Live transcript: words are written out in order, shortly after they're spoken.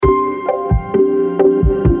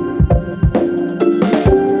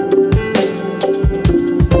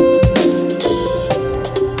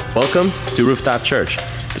Welcome to Rooftop Church.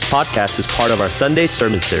 This podcast is part of our Sunday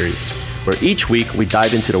sermon series, where each week we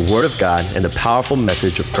dive into the Word of God and the powerful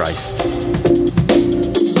message of Christ.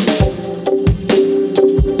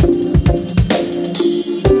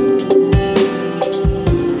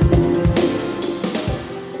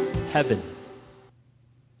 Heaven.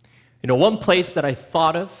 One place that I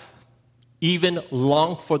thought of, even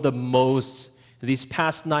longed for the most these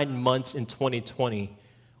past 9 months in 2020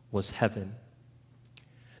 was heaven.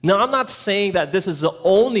 Now, I'm not saying that this is the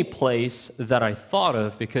only place that I thought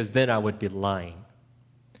of, because then I would be lying.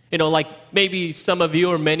 Like maybe some of you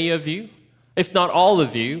or many of you, if not all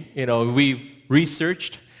of you, we've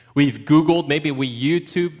researched, we've Googled, maybe we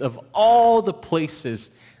YouTubed of all the places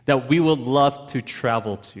that we would love to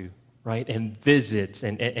travel to, right, and visit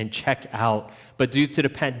and check out. But due to the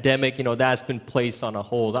pandemic, that's been placed on a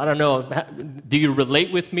hold. I don't know, do you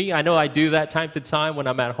relate with me? I know I do that time to time when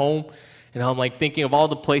I'm at home. I'm like thinking of all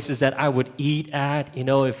the places that I would eat at,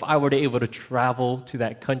 if I were to able to travel to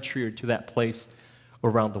that country or to that place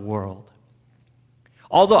around the world.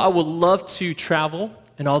 Although I would love to travel,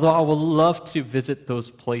 and although I would love to visit those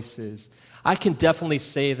places, I can definitely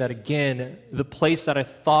say that, again, the place that I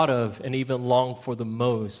thought of and even longed for the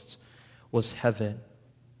most was heaven.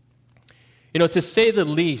 To say the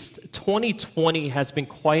least, 2020 has been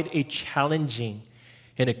quite a challenging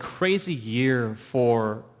and a crazy year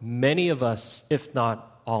for many of us, if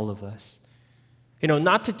not all of us.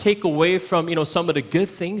 Not to take away from, some of the good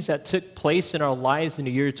things that took place in our lives in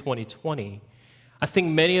the year 2020. I think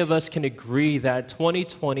many of us can agree that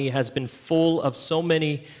 2020 has been full of so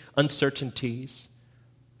many uncertainties,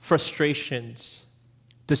 frustrations,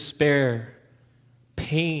 despair,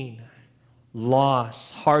 pain,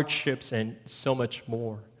 loss, hardships, and so much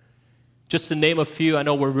more. Just to name a few, I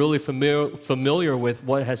know we're really familiar with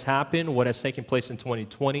what has happened, what has taken place in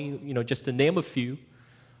 2020. Just to name a few,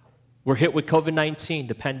 we're hit with COVID-19,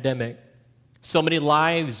 the pandemic. So many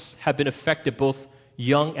lives have been affected, both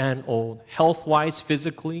young and old, health-wise,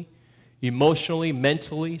 physically, emotionally,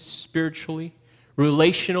 mentally, spiritually,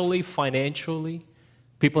 relationally, financially.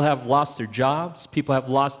 People have lost their jobs. People have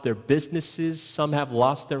lost their businesses. Some have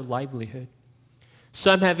lost their livelihood.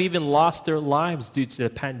 Some have even lost their lives due to the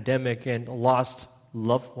pandemic and lost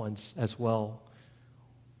loved ones as well.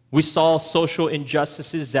 We saw social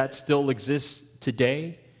injustices that still exist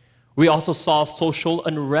today. We also saw social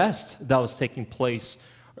unrest that was taking place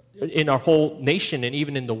in our whole nation and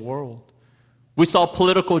even in the world. We saw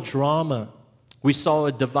political drama. We saw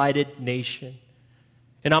a divided nation.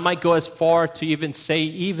 And I might go as far to even say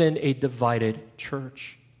even a divided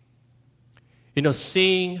church.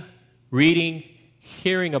 Seeing, reading,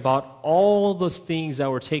 hearing about all those things that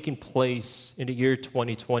were taking place in the year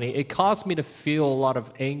 2020, it caused me to feel a lot of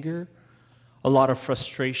anger, a lot of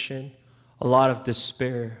frustration, a lot of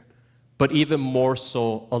despair, but even more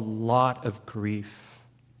so, a lot of grief.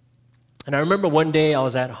 And I remember one day I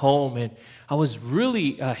was at home and I was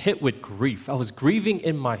really hit with grief. I was grieving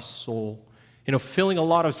in my soul, feeling a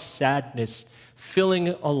lot of sadness, feeling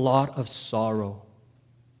a lot of sorrow.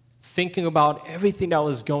 Thinking about everything that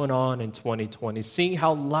was going on in 2020, seeing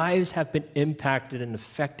how lives have been impacted and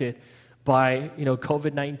affected by,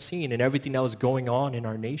 COVID-19 and everything that was going on in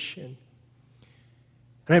our nation.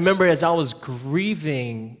 And I remember as I was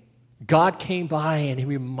grieving, God came by and He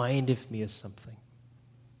reminded me of something.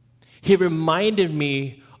 He reminded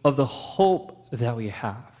me of the hope that we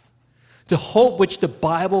have, the hope which the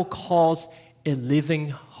Bible calls a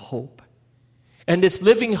living hope. And this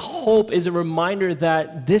living hope is a reminder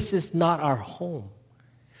that this is not our home.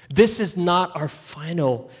 This is not our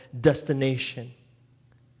final destination.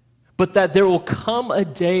 But that there will come a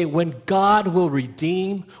day when God will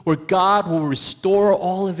redeem, where God will restore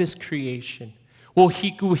all of His creation.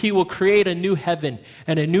 He will create a new heaven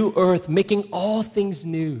and a new earth, making all things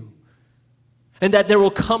new. And that there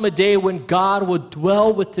will come a day when God will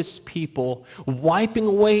dwell with His people, wiping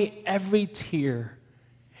away every tear.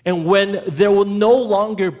 And when there will no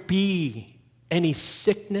longer be any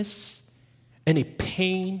sickness, any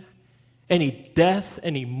pain, any death,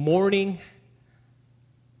 any mourning,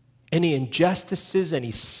 any injustices, any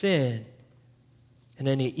sin, and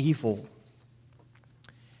any evil.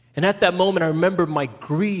 And at that moment, I remember my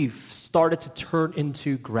grief started to turn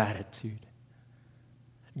into gratitude.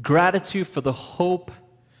 Gratitude for the hope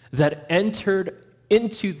that entered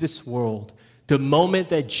into this world the moment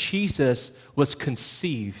that Jesus was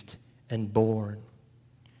conceived and born.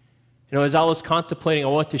 As I was contemplating, I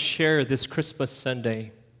want to share this Christmas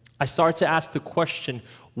Sunday, I started to ask the question,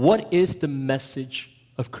 what is the message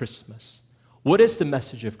of Christmas? What is the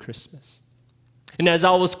message of Christmas? And as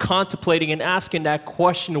I was contemplating and asking that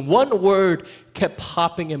question, one word kept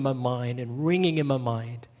popping in my mind and ringing in my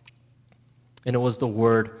mind. And it was the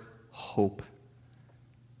word hope.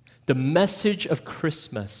 The message of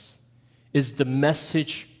Christmas is the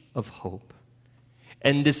message of hope.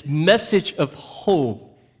 And this message of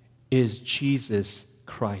hope is Jesus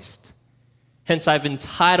Christ. Hence, I've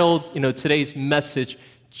entitled, today's message,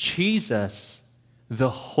 Jesus,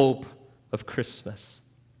 the hope of Christmas.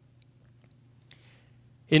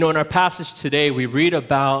 In our passage today, we read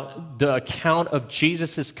about the account of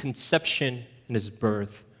Jesus' conception and his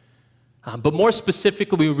birth. But more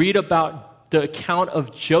specifically, we read about the account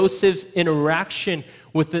of Joseph's interaction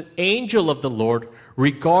with an angel of the Lord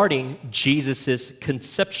regarding Jesus'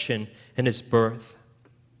 conception and his birth.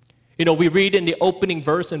 We read in the opening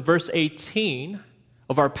verse, in verse 18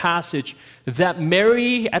 of our passage, that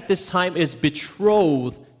Mary at this time is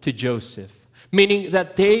betrothed to Joseph, meaning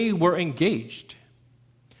that they were engaged.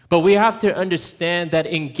 But we have to understand that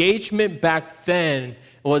engagement back then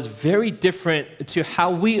was very different to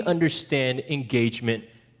how we understand engagement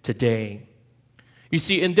today. You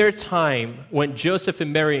see, in their time, when Joseph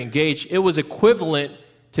and Mary engaged, it was equivalent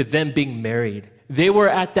to them being married. They were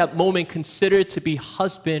at that moment considered to be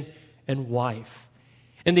husband and wife.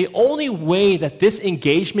 And the only way that this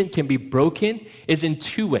engagement can be broken is in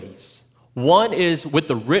two ways. One is with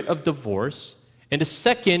the writ of divorce, and the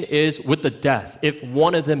second is with the death. If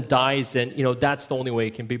one of them dies, then, that's the only way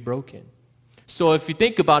it can be broken. So if you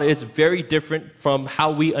think about it, it's very different from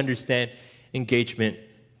how we understand engagement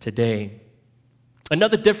today.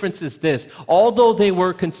 Another difference is this. Although they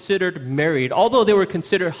were considered married, although they were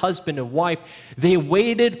considered husband and wife, they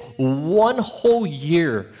waited 1 whole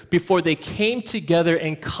year before they came together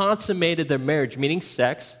and consummated their marriage, meaning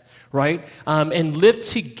sex, right? And lived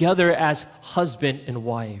together as husband and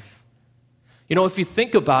wife. If you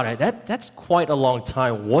think about it, that's quite a long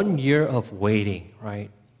time, 1 year of waiting, right?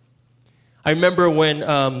 I remember when,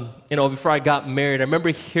 before I got married, I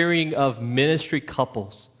remember hearing of ministry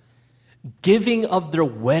couples giving of their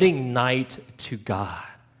wedding night to God.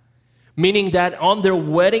 Meaning that on their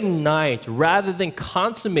wedding night, rather than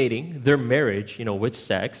consummating their marriage, with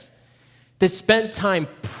sex, they spent time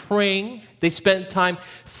praying, they spent time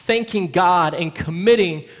thanking God and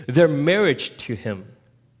committing their marriage to Him.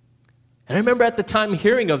 And I remember at the time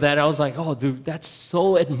hearing of that, I was like, oh, dude, that's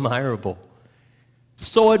so admirable.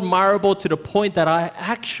 So admirable to the point that I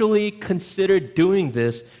actually considered doing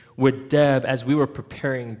this with Deb as we were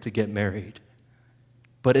preparing to get married.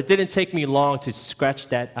 But it didn't take me long to scratch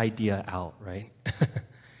that idea out, right?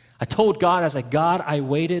 I told God, I was like, God, I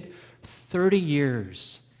waited 30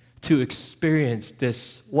 years to experience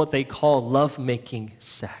this, what they call love-making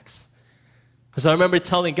sex. Because I remember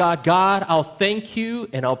telling God, I'll thank you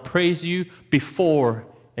and I'll praise you before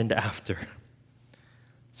and after.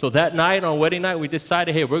 So that night, on wedding night, we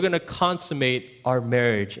decided, hey, we're going to consummate our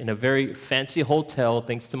marriage in a very fancy hotel,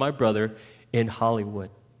 thanks to my brother, in Hollywood.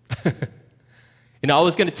 I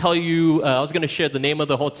was going to tell you, I was going to share the name of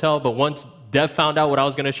the hotel, but once Deb found out what I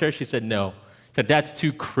was going to share, she said no, because that's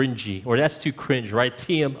too cringy, or that's too cringe, right?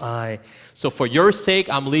 TMI. So for your sake,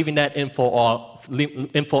 I'm leaving that info out.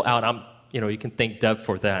 You can thank Deb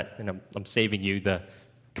for that, and I'm saving you the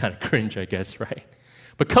kind of cringe, I guess, right?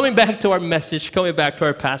 But coming back to our message, coming back to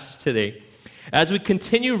our passage today, as we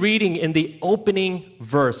continue reading in the opening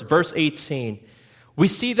verse, verse 18, we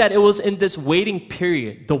see that it was in this waiting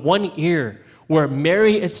period, the 1 year, where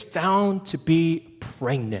Mary is found to be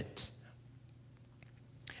pregnant.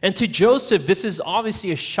 And to Joseph, this is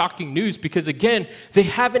obviously a shocking news because, again, they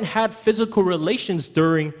haven't had physical relations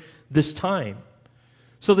during this time.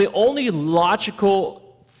 So the only logical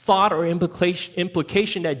thought or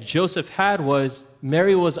implication that Joseph had was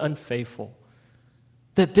Mary was unfaithful.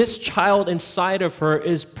 That this child inside of her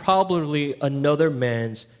is probably another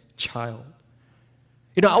man's child.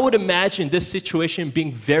 I would imagine this situation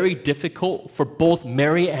being very difficult for both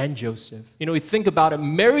Mary and Joseph. You think about it,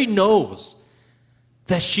 Mary knows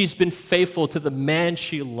that she's been faithful to the man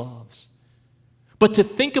she loves. But to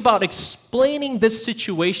think about explaining this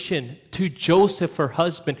situation to Joseph, her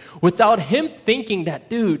husband, without him thinking that,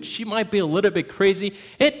 dude, she might be a little bit crazy,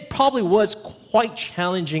 it probably was quite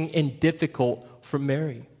challenging and difficult for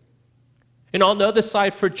Mary. And on the other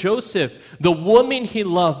side, for Joseph, the woman he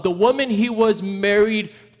loved, the woman he was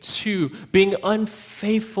married to, being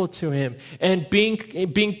unfaithful to him and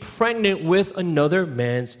being pregnant with another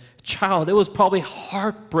man's child, it was probably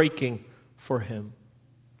heartbreaking for him.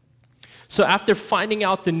 So after finding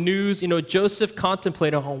out the news, Joseph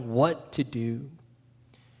contemplated on what to do.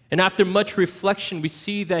 And after much reflection, we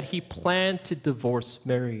see that he planned to divorce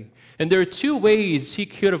Mary. And there are two ways he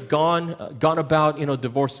could have gone about,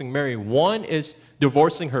 divorcing Mary. One is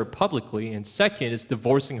divorcing her publicly, and second is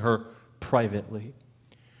divorcing her privately.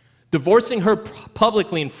 Divorcing her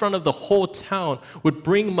publicly in front of the whole town would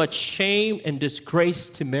bring much shame and disgrace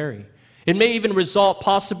to Mary. It may even result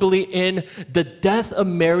possibly in the death of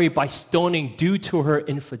Mary by stoning due to her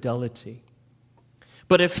infidelity.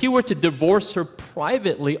 But if he were to divorce her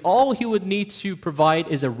privately, all he would need to provide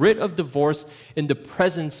is a writ of divorce in the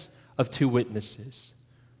presence of two witnesses.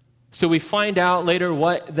 So we find out later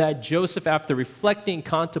that Joseph, after reflecting,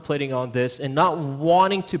 contemplating on this, and not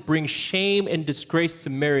wanting to bring shame and disgrace to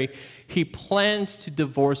Mary, he plans to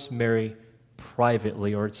divorce Mary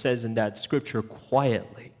privately, or it says in that scripture,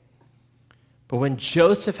 quietly. But when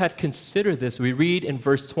Joseph had considered this, we read in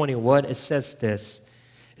verse 21, it says this.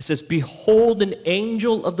 It says, "Behold, an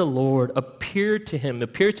angel of the Lord appeared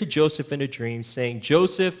to Joseph in a dream, saying,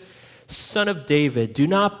 'Joseph, son of David, do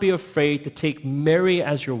not be afraid to take Mary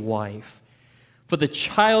as your wife, for the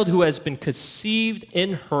child who has been conceived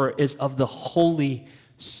in her is of the Holy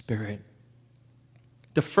Spirit.'"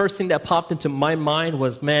 The first thing that popped into my mind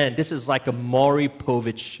was, man, this is like a Maury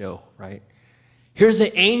Povich show, right? Here's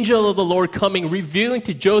an angel of the Lord coming, revealing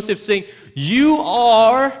to Joseph, saying, "You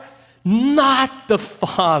are not the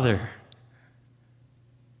father."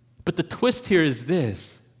 But the twist here is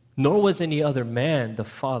this: nor was any other man the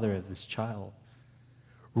father of this child.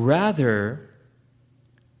 Rather,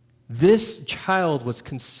 this child was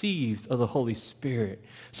conceived of the Holy Spirit.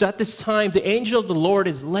 So at this time, the angel of the Lord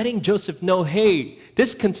is letting Joseph know, hey,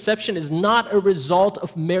 this conception is not a result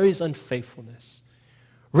of Mary's unfaithfulness.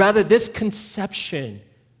 Rather, this conception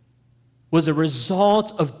was a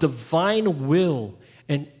result of divine will,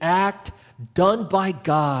 an act done by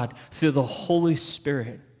God through the Holy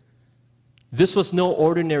Spirit. This was no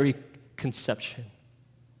ordinary conception.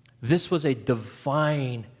 This was a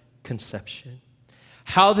divine conception.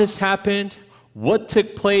 How this happened, what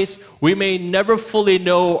took place, we may never fully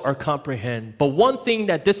know or comprehend. But one thing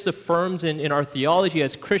that this affirms in our theology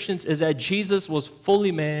as Christians is that Jesus was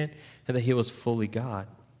fully man and that he was fully God.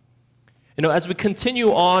 As we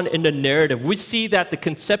continue on in the narrative, we see that the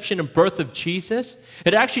conception and birth of Jesus,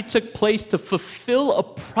 it actually took place to fulfill a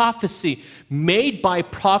prophecy made by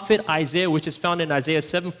prophet Isaiah, which is found in Isaiah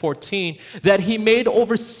 7:14, that he made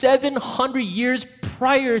over 700 years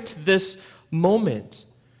prior to this moment.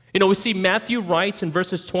 We see Matthew writes in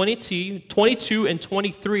verses 22 and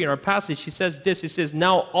 23 in our passage, he says this, he says,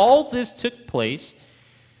 "Now all this took place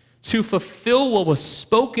to fulfill what was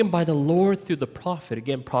spoken by the Lord through the prophet,"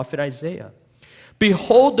 again, prophet Isaiah.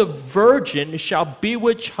 "Behold, the virgin shall be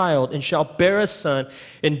with child and shall bear a son,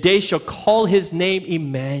 and they shall call his name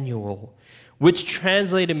Emmanuel," which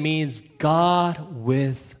translated means God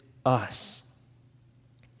with us.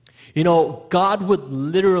 God would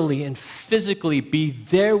literally and physically be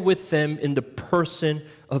there with them in the person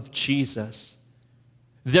of Jesus.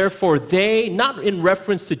 Therefore, they, not in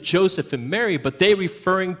reference to Joseph and Mary, but they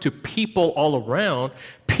referring to people all around,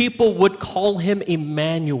 people would call him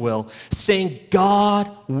Emmanuel, saying,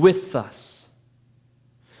 God with us.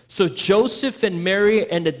 So Joseph and Mary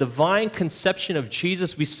and the divine conception of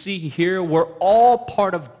Jesus we see here were all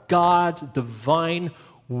part of God's divine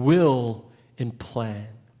will and plan.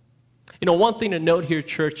 One thing to note here,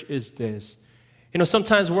 church, is this.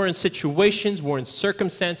 Sometimes we're in situations, we're in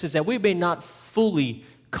circumstances that we may not fully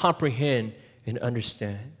comprehend and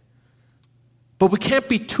understand. But we can't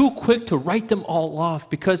be too quick to write them all off,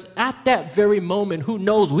 because at that very moment, who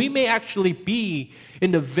knows, we may actually be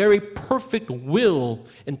in the very perfect will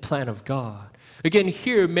and plan of God. Again,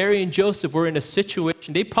 here, Mary and Joseph were in a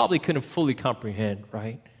situation they probably couldn't fully comprehend,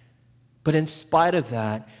 right? But in spite of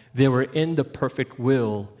that, they were in the perfect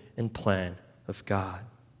will and plan of God.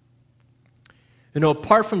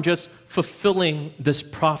 Apart from just fulfilling this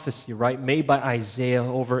prophecy, right, made by Isaiah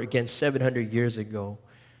over, again, 700 years ago,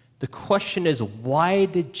 the question is, why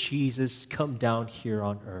did Jesus come down here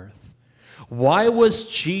on earth? Why was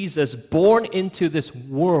Jesus born into this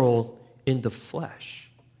world in the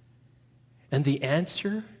flesh? And the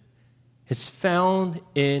answer is found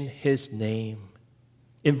in his name.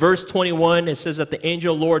 In verse 21, it says that the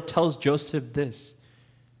angel Lord tells Joseph this.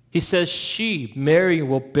 He says, "She, Mary,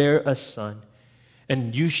 will bear a son,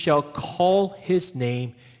 and you shall call his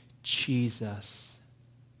name Jesus."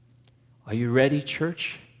 Are you ready,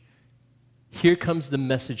 church? Here comes the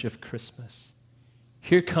message of Christmas.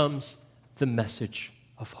 Here comes the message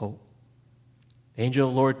of hope. The angel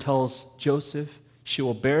of the Lord tells Joseph, she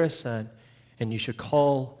will bear a son, and you should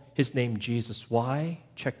call his name Jesus. Why?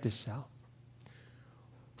 Check this out.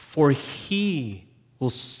 For he will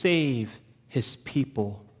save his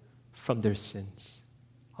people from their sins.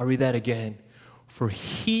 I'll read that again. For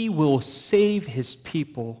he will save his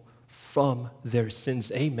people from their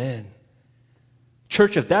sins. Amen.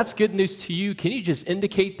 Church, if that's good news to you, can you just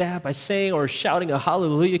indicate that by saying or shouting a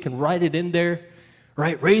hallelujah? You can write it in there,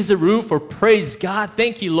 right? Raise the roof or praise God.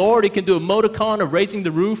 Thank you, Lord. You can do emoticon of raising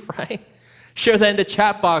the roof, right? Share that in the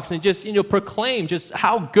chat box and just, proclaim just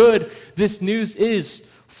how good this news is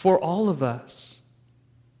for all of us.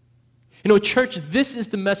 Church, this is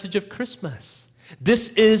the message of Christmas. This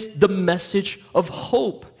is the message of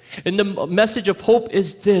hope. And the message of hope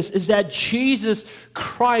is this, is that Jesus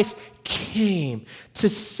Christ came to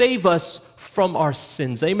save us from our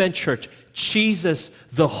sins. Amen, church. Jesus,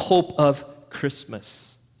 the hope of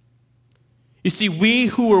Christmas. You see, we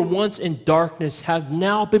who were once in darkness have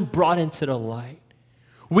now been brought into the light.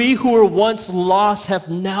 We who were once lost have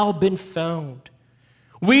now been found.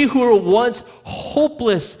 We who were once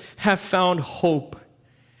hopeless have found hope.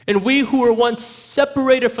 And we who were once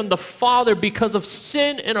separated from the Father because of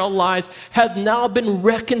sin in our lives have now been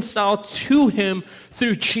reconciled to Him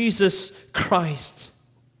through Jesus Christ.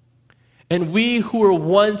 And we who were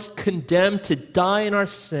once condemned to die in our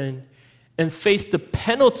sin and face the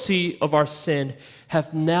penalty of our sin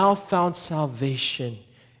have now found salvation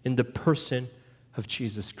in the person of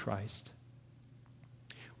Jesus Christ.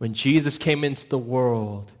 When Jesus came into the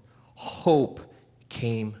world, hope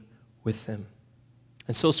came with Him.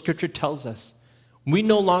 And so Scripture tells us we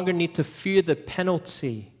no longer need to fear the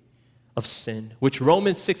penalty of sin, which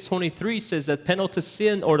Romans 6:23 says that penalty of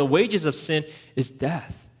sin or the wages of sin is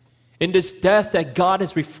death. And this death that God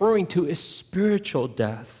is referring to is spiritual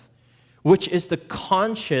death, which is the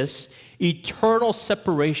conscious, eternal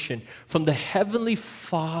separation from the Heavenly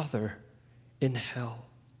Father in hell.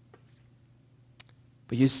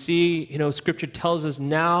 But you see, Scripture tells us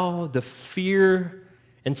now the fear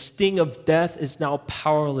and sting of death is now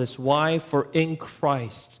powerless. Why? For in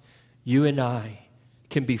Christ, you and I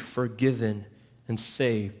can be forgiven and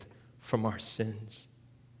saved from our sins.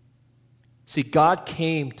 See, God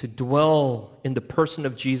came to dwell in the person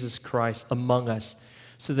of Jesus Christ among us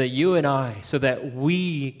so that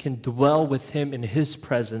we can dwell with Him in His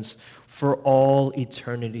presence for all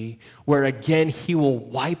eternity, where again He will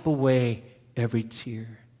wipe away every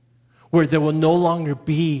tear, where there will no longer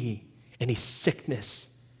be any sickness,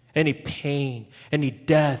 any pain, any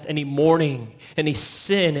death, any mourning, any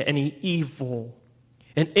sin, any evil.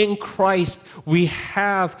 And in Christ, we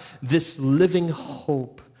have this living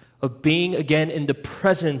hope of being again in the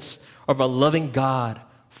presence of a loving God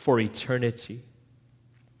for eternity.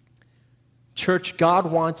 Church,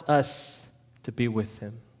 God wants us to be with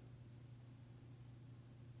Him.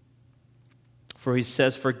 For He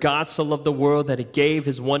says, "For God so loved the world that He gave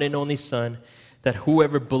His one and only Son, that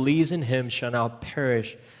whoever believes in Him shall not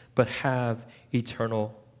perish, but have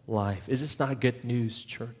eternal life." Is this not good news,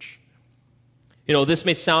 church? This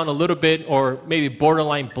may sound a little bit or maybe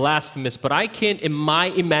borderline blasphemous, but I can, in my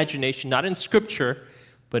imagination, not in Scripture,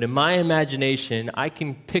 but in my imagination, I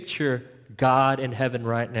can picture God in heaven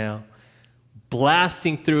right now,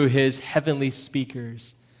 blasting through His heavenly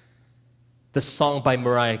speakers the song by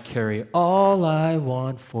Mariah Carey, "All I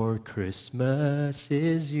want for Christmas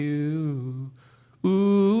is you.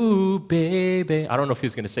 Ooh, baby." I don't know if he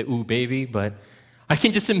was going to say, "Ooh, baby," but I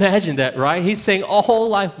can just imagine that, right? He's saying,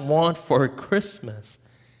 all I want for Christmas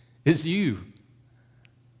is you.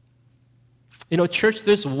 Church,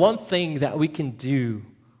 there's one thing that we can do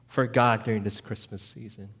for God during this Christmas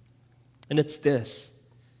season, and it's this: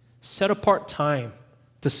 set apart time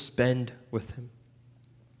to spend with Him.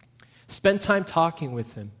 Spend time talking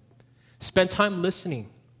with Him. Spend time listening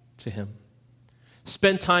to Him.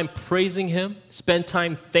 Spend time praising Him. Spend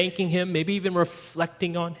time thanking Him, maybe even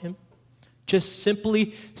reflecting on Him. Just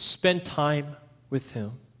simply spend time with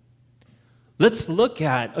Him. Let's look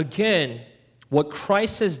at, again, what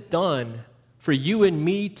Christ has done for you and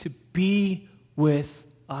me to be with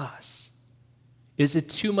us. Is it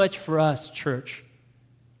too much for us, church,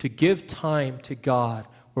 to give time to God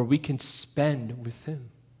where we can spend with Him?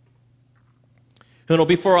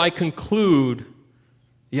 Before I conclude,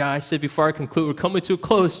 we're coming to a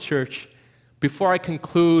close, church. Before I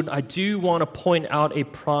conclude, I do want to point out a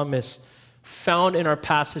promise found in our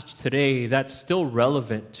passage today that's still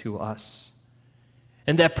relevant to us.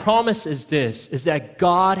 And that promise is this, is that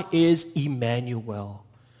God is Emmanuel.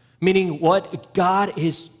 Meaning what? God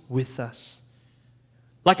is with us.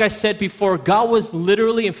 Like I said before, God was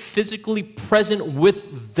literally and physically present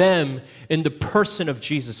with them in the person of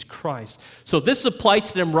Jesus Christ. So this applied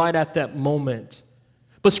to them right at that moment.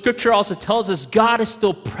 But Scripture also tells us God is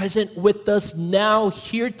still present with us now,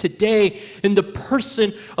 here today, in the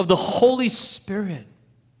person of the Holy Spirit.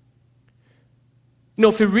 You know,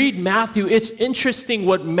 if you read Matthew, it's interesting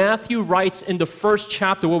what Matthew writes in the first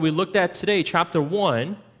chapter, what we looked at today, chapter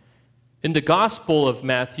 1, in the Gospel of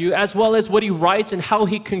Matthew, as well as what he writes and how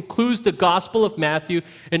he concludes the Gospel of Matthew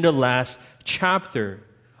in the last chapter.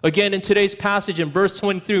 Again, in today's passage, in verse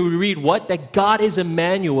 23, we read what? That God is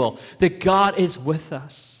Emmanuel, that God is with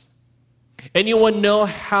us. Anyone know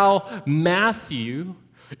how Matthew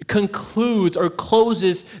concludes or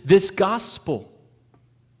closes this gospel?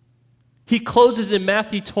 He closes in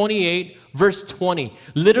Matthew 28, verse 20,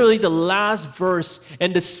 literally the last verse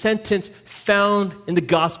and the sentence found in the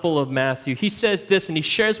Gospel of Matthew. He says this, and he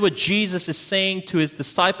shares what Jesus is saying to his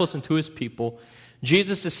disciples and to his people.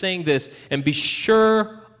 Jesus is saying this, and be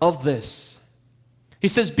sure of this. He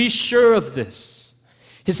says, be sure of this.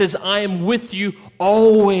 He says, I am with you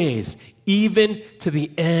always, even to the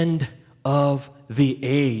end of the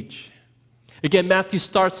age. Again, Matthew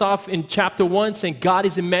starts off in chapter 1 saying, God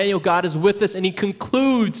is Emmanuel, God is with us, and he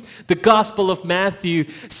concludes the Gospel of Matthew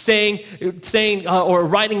saying or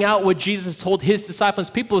writing out what Jesus told his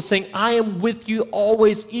disciples, people saying, I am with you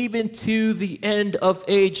always, even to the end of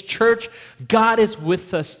age. Church, God is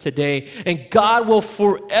with us today, and God will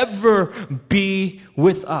forever be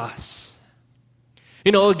with us.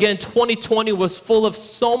 You know, again, 2020 was full of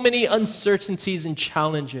so many uncertainties and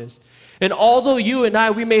challenges. And although you and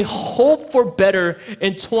I, we may hope for better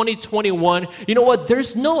in 2021, you know what?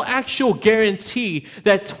 There's no actual guarantee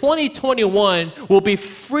that 2021 will be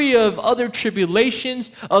free of other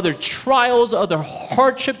tribulations, other trials, other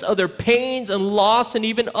hardships, other pains and loss, and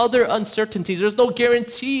even other uncertainties. There's no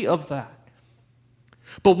guarantee of that.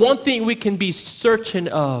 But one thing we can be certain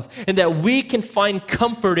of and that we can find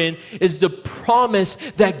comfort in is the promise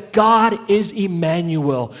that God is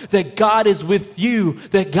Emmanuel, that God is with you,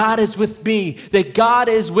 that God is with me, that God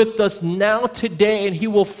is with us now today, and he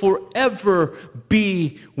will forever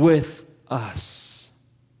be with us.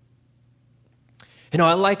 You know,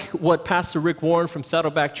 I like what Pastor Rick Warren from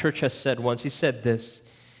Saddleback Church has said once. He said this.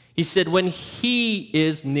 He said, when he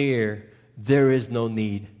is near, there is no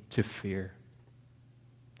need to fear.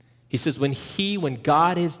 He says, when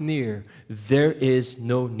God is near, there is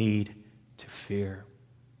no need to fear.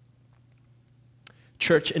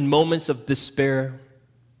 Church, in moments of despair,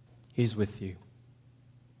 he's with you.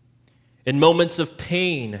 In moments of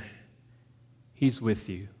pain, he's with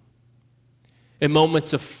you. In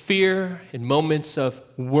moments of fear, in moments of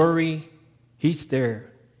worry, he's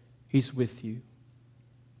there. He's with you.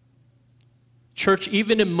 Church,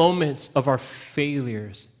 even in moments of our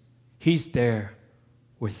failures, he's there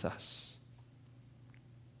with us.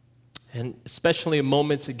 And especially in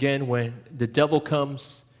moments, again, when the devil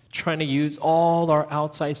comes trying to use all our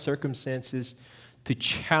outside circumstances to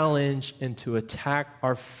challenge and to attack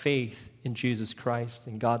our faith in Jesus Christ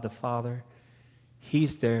and God the Father,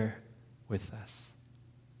 he's there with us.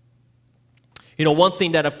 You know, one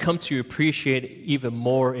thing that I've come to appreciate even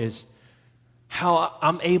more is how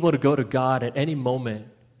I'm able to go to God at any moment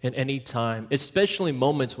and any time, especially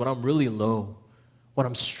moments when I'm really low, when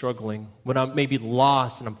I'm struggling, when I'm maybe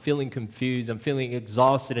lost and I'm feeling confused, I'm feeling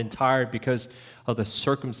exhausted and tired because of the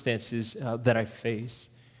circumstances that I face.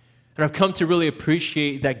 And I've come to really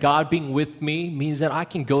appreciate that God being with me means that I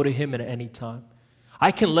can go to him at any time.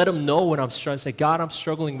 I can let him know when I'm struggling. Say, God, I'm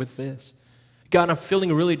struggling with this. God, I'm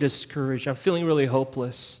feeling really discouraged. I'm feeling really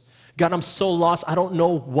hopeless. God, I'm so lost. I don't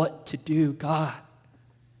know what to do. God.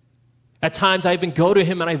 At times, I even go to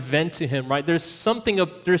him and I vent to him, right? There's something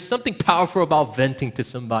powerful about venting to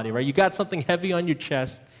somebody, right? You got something heavy on your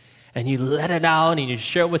chest, and you let it out, and you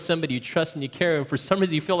share it with somebody you trust and you care, and for some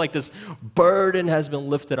reason, you feel like this burden has been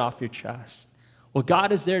lifted off your chest. Well,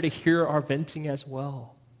 God is there to hear our venting as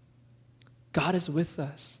well. God is with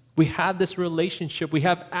us. We have this relationship. We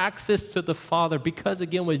have access to the Father because,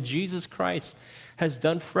 again, what Jesus Christ has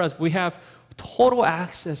done for us, we have total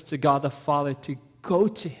access to God the Father to go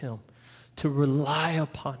to him, to rely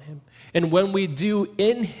upon him. And when we do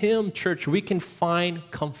in him, church, we can find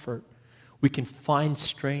comfort. We can find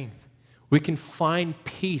strength. We can find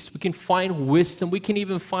peace. We can find wisdom. We can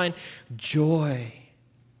even find joy.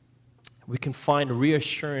 We can find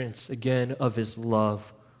reassurance, again, of his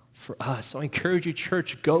love for us. So I encourage you,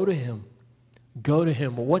 church, go to him. Go to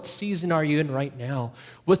him. What season are you in right now?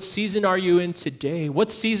 What season are you in today? What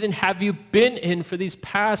season have you been in for these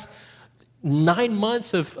past 9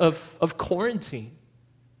 months of quarantine?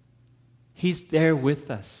 He's there with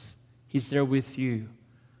us. He's there with you.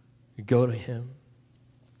 Go to him.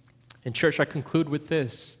 And church, I conclude with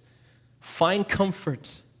this. Find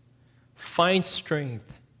comfort. find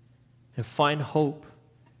strength and find hope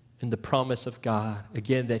in the promise of God.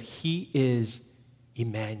 Again, that He is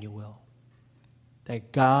Emmanuel,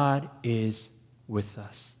 that God is with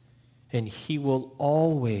us, and He will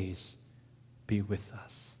always be with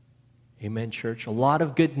us. Amen, church. A lot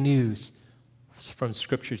of good news from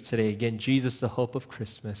Scripture today. Again, Jesus, the hope of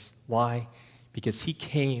Christmas. Why? Because He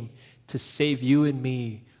came to save you and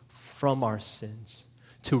me from our sins,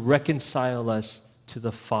 to reconcile us to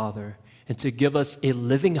the Father, and to give us a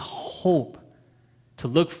living hope to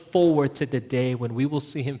look forward to the day when we will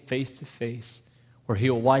see Him face to face, where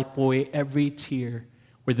He'll wipe away every tear,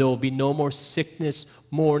 where there will be no more sickness,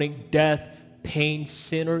 mourning, death, pain,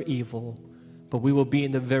 sin, or evil, but we will be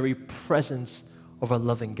in the very presence of our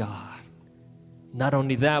loving God. Not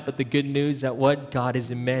only that, but the good news that what? God is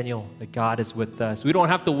Emmanuel, that God is with us. We don't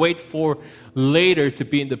have to wait for later to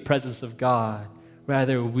be in the presence of God.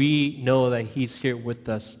 Rather, we know that He's here with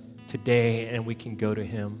us today, and we can go to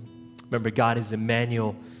Him. Remember, God is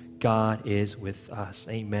Emmanuel. God is with us.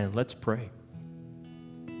 Amen. Let's pray.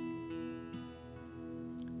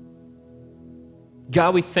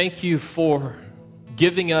 God, we thank You for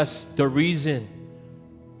giving us the reason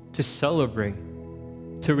to celebrate,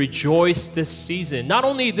 to rejoice this season. Not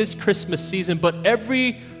only this Christmas season, but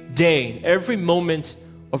every day, every moment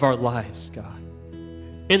of our lives, God.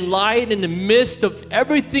 In light, in the midst of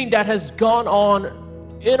everything that has gone on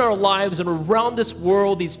in our lives and around this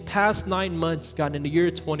world these past 9 months, God, in the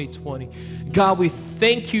year 2020. God, we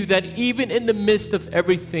thank You that even in the midst of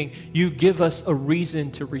everything, You give us a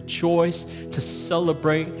reason to rejoice, to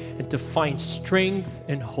celebrate, and to find strength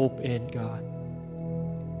and hope in, God.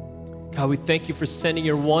 God, we thank You for sending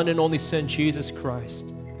Your one and only Son, Jesus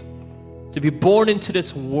Christ, to be born into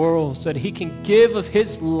this world so that He can give of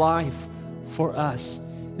His life for us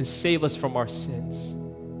and save us from our sins.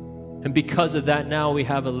 And because of that, now we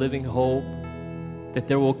have a living hope that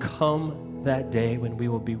there will come that day when we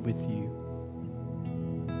will be with You.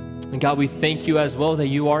 And God, we thank You as well that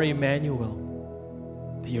You are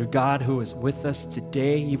Emmanuel, that You're God who is with us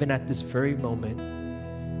today, even at this very moment,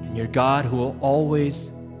 and You're God who will always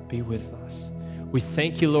be with us. We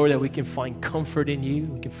thank You, Lord, that we can find comfort in You,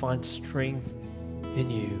 we can find strength in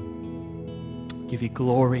You. We give You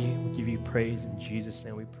glory, we give You praise. In Jesus'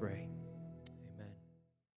 name we pray.